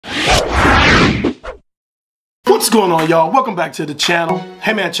What's going on, y'all? Welcome back to the channel.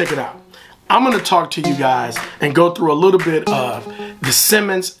 Hey man, check it out. I'm gonna talk to you guys and go through a little bit of the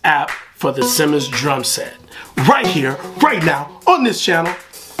Simmons app for the Simmons drum set. Right here, right now, on this channel.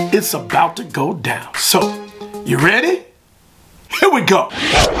 It's about to go down. So, you ready? Here we go.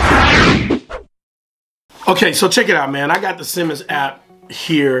 Okay, so check it out, man. I got the Simmons app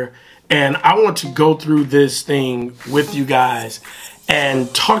here, and I want to go through this thing with you guys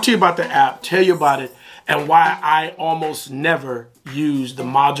and talk to you about the app, tell you about it, and why I almost never use the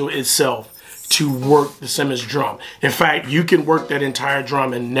module itself to work the Simmons drum. In fact, you can work that entire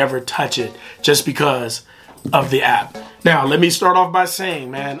drum and never touch it just because of the app. Now, let me start off by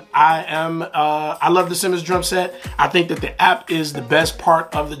saying, man, I love the Simmons drum set. I think that the app is the best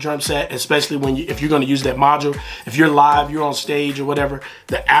part of the drum set, especially when if you're going to use that module. If you're live, you're on stage or whatever,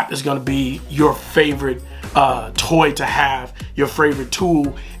 the app is going to be your favorite toy to have, your favorite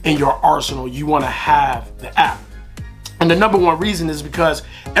tool in your arsenal. You want to have the app. And the number one reason is because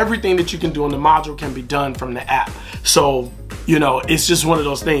everything that you can do on the module can be done from the app. So, you know, it's just one of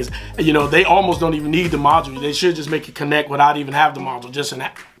those things. You know, they almost don't even need the module. They should just make it connect without even have the module, just an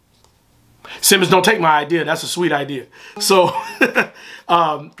app. Simmons, don't take my idea. That's a sweet idea. So,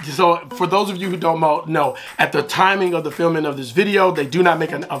 so for those of you who don't know, at the timing of the filming of this video, they do not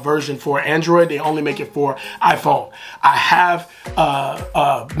make a version for Android. They only make it for iPhone. I have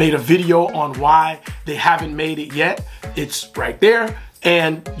made a video on why they haven't made it yet. It's right there.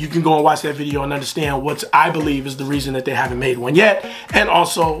 And you can go and watch that video and understand what I believe is the reason that they haven't made one yet. And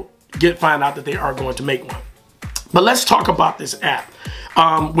also find out that they are going to make one. But let's talk about this app.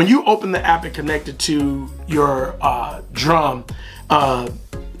 When you open the app and connect it to your drum,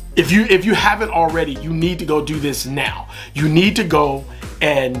 if you haven't already, you need to go do this now. You need to go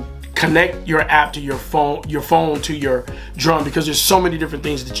and connect your app to your phone to your drum, because there's so many different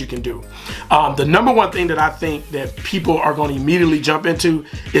things that you can do. The number one thing that I think that people are going to immediately jump into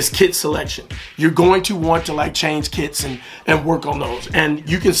is kit selection. You're going to want to like change kits and work on those, and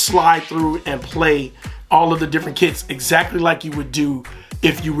you can slide through and play all of the different kits exactly like you would do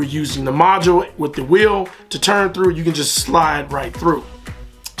if you were using the module with the wheel to turn through. You can just slide right through.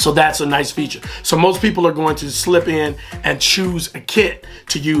 So that's a nice feature. So most people are going to slip in and choose a kit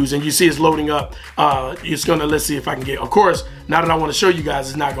to use, and you see it's loading up. It's gonna, let's see if I can get, of course, now that I want to show you guys,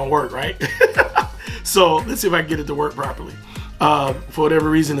 it's not gonna work, right? So let's see if I can get it to work properly. For whatever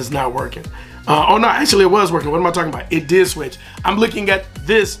reason, it's not working. Oh no, actually it was working. What am I talking about? It did switch. I'm looking at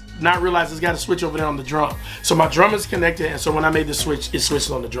this, not realize it's got to switch over there on the drum. So my drum is connected, and so when I made the switch, it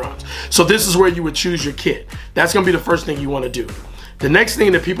switched on the drums. So this is where you would choose your kit. That's gonna be the first thing you want to do. The next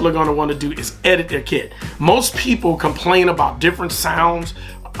thing that people are going to want to do is edit their kit. Most people complain about different sounds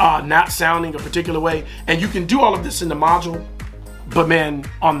not sounding a particular way, and you can do all of this in the module, but man,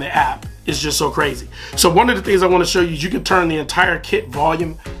 on the app, it's just so crazy. So one of the things I want to show you is you can turn the entire kit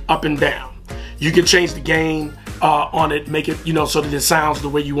volume up and down. You can change the gain on it, make it, you know, so that it sounds the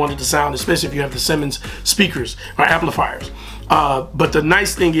way you want it to sound, especially if you have the Simmons speakers or amplifiers. But the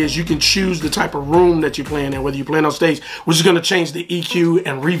nice thing is you can choose the type of room that you're playing in, whether you're playing on stage, which is going to change the EQ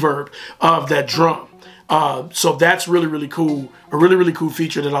and reverb of that drum. So that's really, really cool. A really, really cool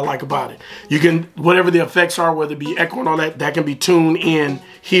feature that I like about it. You can, whatever the effects are, whether it be echo and all that, that can be tuned in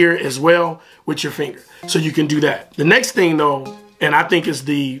here as well with your finger. So you can do that. The next thing though, and I think is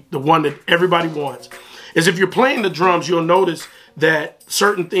the one that everybody wants, is if you're playing the drums, you'll notice that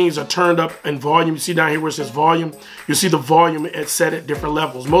certain things are turned up in volume. You see down here where it says volume, you see the volume is set at different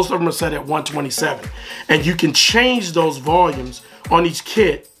levels. Most of them are set at 127. And you can change those volumes on each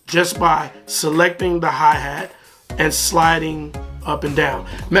kit just by selecting the hi-hat and sliding up and down.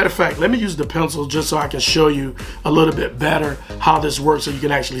 Matter of fact, let me use the pencil just so I can show you a little bit better how this works, so you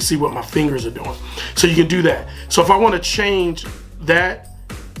can actually see what my fingers are doing. So you can do that. So if I want to change that,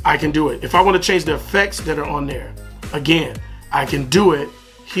 I can do it. If I want to change the effects that are on there, again, I can do it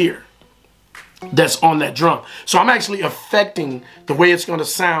here. That's on that drum. So I'm actually affecting the way it's going to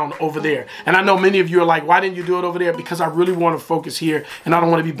sound over there. And I know many of you are like, why didn't you do it over there? Because I really want to focus here, and I don't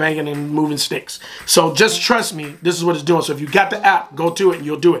want to be banging and moving sticks. So just trust me, this is what it's doing. So if you got the app, go to it and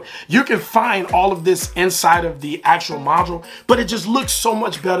you'll do it. You can find all of this inside of the actual module, but it just looks so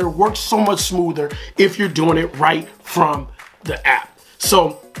much better, works so much smoother if you're doing it right from the app.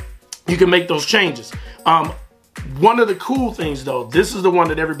 So you can make those changes. One of the cool things though, this is the one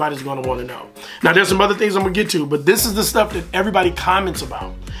that everybody's going to want to know. Now there's some other things I'm going to get to, but this is the stuff that everybody comments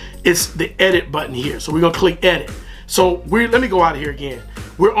about. It's the edit button here. So we're going to click edit. So let me go out of here again.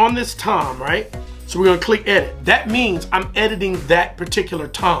 We're on this tom, right? So we're going to click edit. That means I'm editing that particular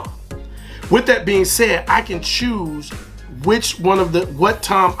tom. With that being said, I can choose what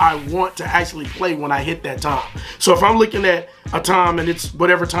tom I want to actually play when I hit that tom. So if I'm looking at a tom and it's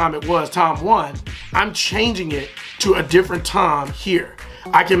whatever tom it was, tom 1, I'm changing it to a different tom here.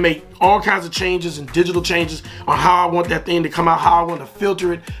 I can make all kinds of changes and digital changes on how I want that thing to come out, how I want to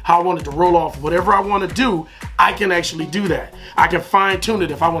filter it, how I want it to roll off. Whatever I want to do, I can actually do that. I can fine tune it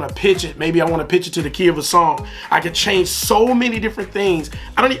if I want to pitch it. Maybe I want to pitch it to the key of a song. I can change so many different things.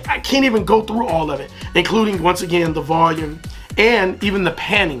 I can't even go through all of it, including, once again, the volume and even the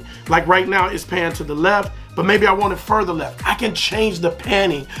panning. Like right now it's panned to the left, but maybe I want it further left. I can change the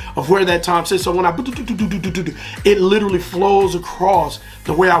panning of where that tom sits. So when I it literally flows across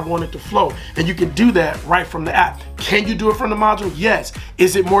the way I want it to flow. And you can do that right from the app. Can you do it from the module? Yes.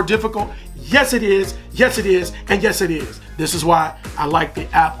 Is it more difficult? Yes, it is. Yes, it is. And yes, it is. This is why I like the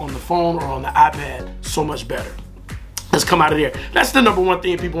app on the phone or on the iPad so much better. Let's come out of there. That's the number one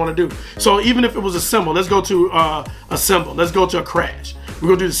thing people want to do. So even if it was a cymbal, let's go to a cymbal. Let's go to a crash. We're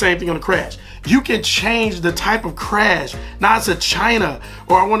going to do the same thing on a crash. You can change the type of crash. Now it's a China,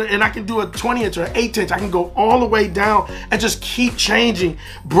 or I can do a 20-inch or an 8-inch. I can go all the way down and just keep changing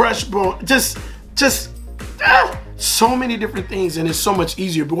brush bone. So many different things, and it's so much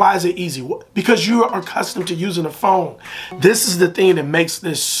easier. But why is it easy? Because you are accustomed to using a phone. This is the thing that makes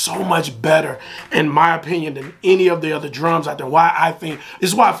this so much better, in my opinion, than any of the other drums out there.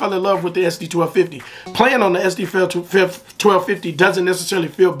 This is why I fell in love with the SD1250. Playing on the SD1250 doesn't necessarily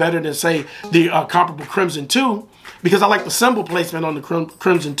feel better than, say, the comparable Crimson 2, because I like the cymbal placement on the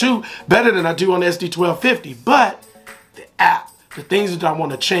Crimson 2 better than I do on the SD1250. But the app, the things that I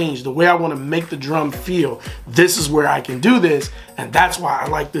want to change, the way I want to make the drum feel, this is where I can do this, and that's why I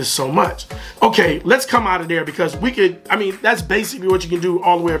like this so much. Okay, let's come out of there, because that's basically what you can do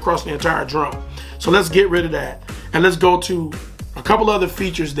all the way across the entire drum. So let's get rid of that, and let's go to a couple other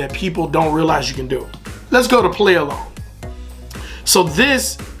features that people don't realize you can do. Let's go to play along. So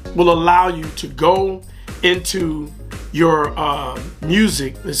this will allow you to go into your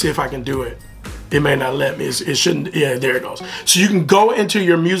music. Let's see if I can do it. It may not let me. It shouldn't. Yeah, there it goes. So you can go into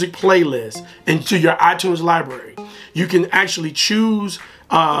your music playlist, into your iTunes library. You can actually choose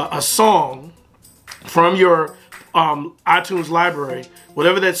a song from your iTunes library,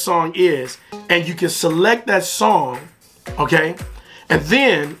 whatever that song is, and you can select that song, okay? And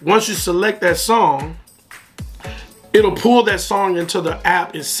then once you select that song, it'll pull that song into the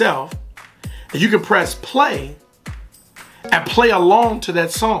app itself, and you can press play and play along to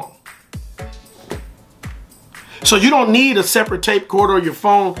that song. So you don't need a separate tape recorder or your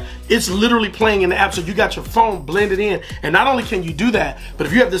phone. It's literally playing in the app, so you got your phone blended in. And not only can you do that, but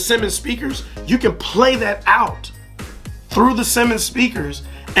if you have the Simmons speakers, you can play that out through the Simmons speakers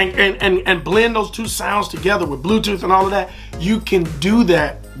and blend those two sounds together with Bluetooth and all of that. You can do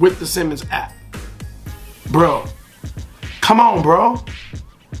that with the Simmons app. Bro, come on, bro.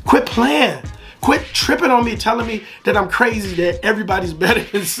 Quit playing. Quit tripping on me, telling me that I'm crazy, that everybody's better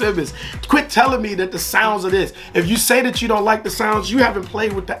than Simmons. Quit telling me that the sounds are this. If you say that you don't like the sounds, you haven't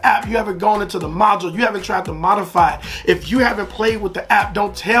played with the app. You haven't gone into the module. You haven't tried to modify it. If you haven't played with the app,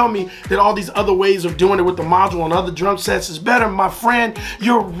 don't tell me that all these other ways of doing it with the module on other drum sets is better. My friend,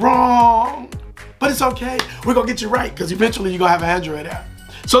 you're wrong. But it's okay. We're going to get you right, because eventually you're going to have an Android app.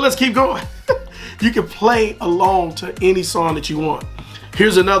 So let's keep going. You can play along to any song that you want.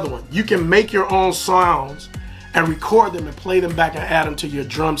 Here's another one. You can make your own sounds and record them and play them back and add them to your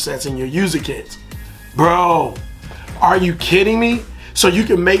drum sets and your user kits. Bro, are you kidding me? So you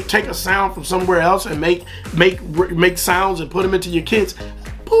can take a sound from somewhere else and make sounds and put them into your kits.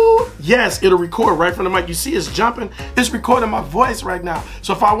 Boo. Yes, it'll record right from the mic. You see it's jumping. It's recording my voice right now.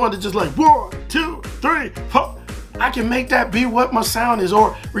 So if I wanted to just like 1, 2, 3, 4, I can make that be what my sound is,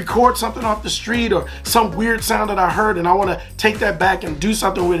 or record something off the street or some weird sound that I heard and I want to take that back and do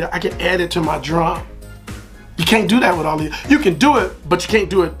something with it. I can add it to my drum. You can't do that with all these. You can do it, but you can't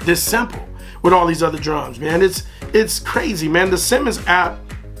do it this simple with all these other drums, man. It's crazy, man. The Simmons app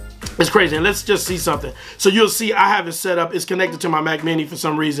is crazy. And let's just see something. So you'll see I have it set up. It's connected to my Mac Mini for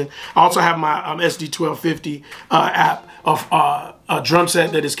some reason. I also have my SD1250 app of a drum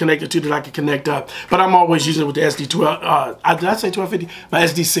set that is connected to that I can connect up. But I'm always using it with the SD12, did I say 1250? My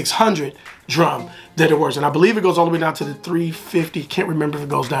SD600 drum that it works. And I believe it goes all the way down to the 350. Can't remember if it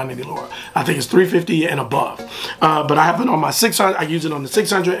goes down any lower. I think it's 350 and above. But I have it on my 600. I use it on the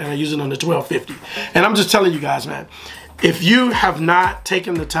 600 and I use it on the 1250. And I'm just telling you guys, man, if you have not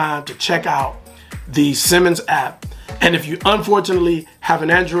taken the time to check out the Simmons app, and if you unfortunately have an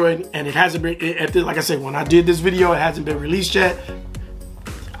Android and it hasn't been, like I said, when I did this video, it hasn't been released yet,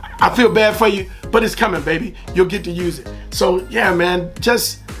 I feel bad for you, but it's coming, baby. You'll get to use it. So yeah, man,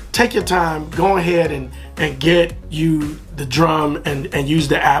 just take your time, go ahead and and get you the drum and use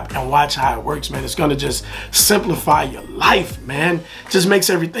the app and watch how it works, man. It's gonna just simplify your life, man. Just makes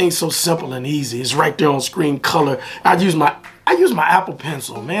everything so simple and easy. It's right there on screen, color. I use my Apple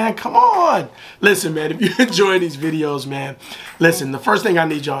Pencil, man. Come on. Listen, man, if you enjoy these videos, man, listen, the first thing I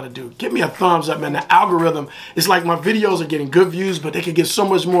need y'all to do, give me a thumbs up, man. The algorithm, it's like my videos are getting good views, but they could get so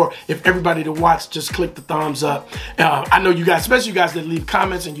much more if everybody to watch just click the thumbs up. I know you guys, especially you guys that leave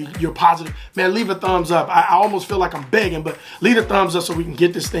comments and you're positive, man, leave a thumbs up. I almost feel like I'm begging, but leave a thumbs up so we can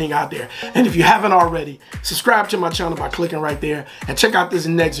get this thing out there. And if you haven't already, subscribe to my channel by clicking right there and check out this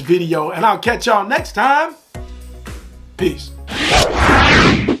next video, and I'll catch y'all next time. Peace.